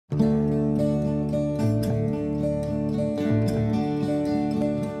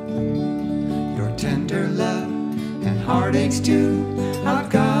heartaches too, I've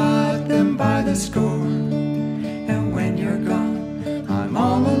got them by the score. And when you're gone, I'm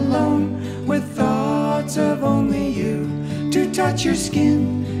all alone, with thoughts of only you, to touch your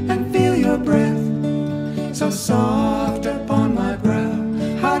skin and feel your breath, so soft upon my brow.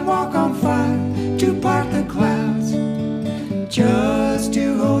 I'd walk on fire to part the clouds, just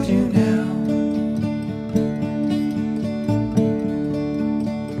to hold you now.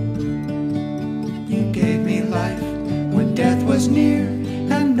 You gave me life when death was near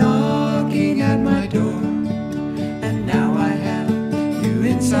and knocking at my door. And now I have you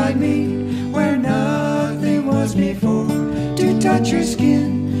inside me where nothing was before, to touch your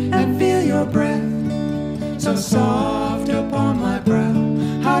skin and feel your breath, so soft upon my brow.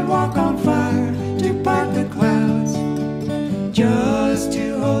 I'd walk on fire to part the clouds, just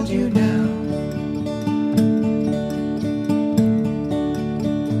to hold you now.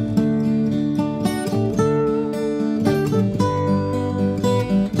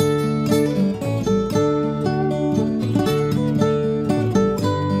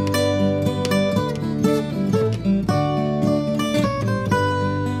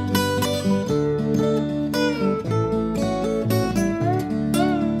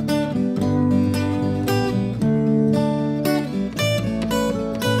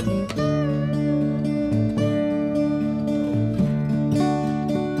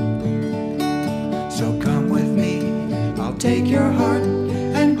 So come with me, I'll take your heart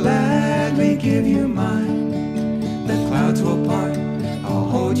and gladly give you mine. The clouds will part, I'll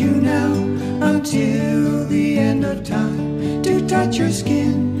hold you now until the end of time, to touch your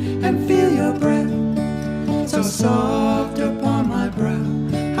skin and feel your breath, so soft upon my brow.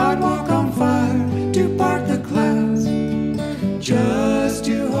 I'd walk on fire to part the clouds, just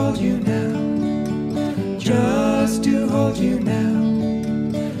to hold you now, just to hold you now.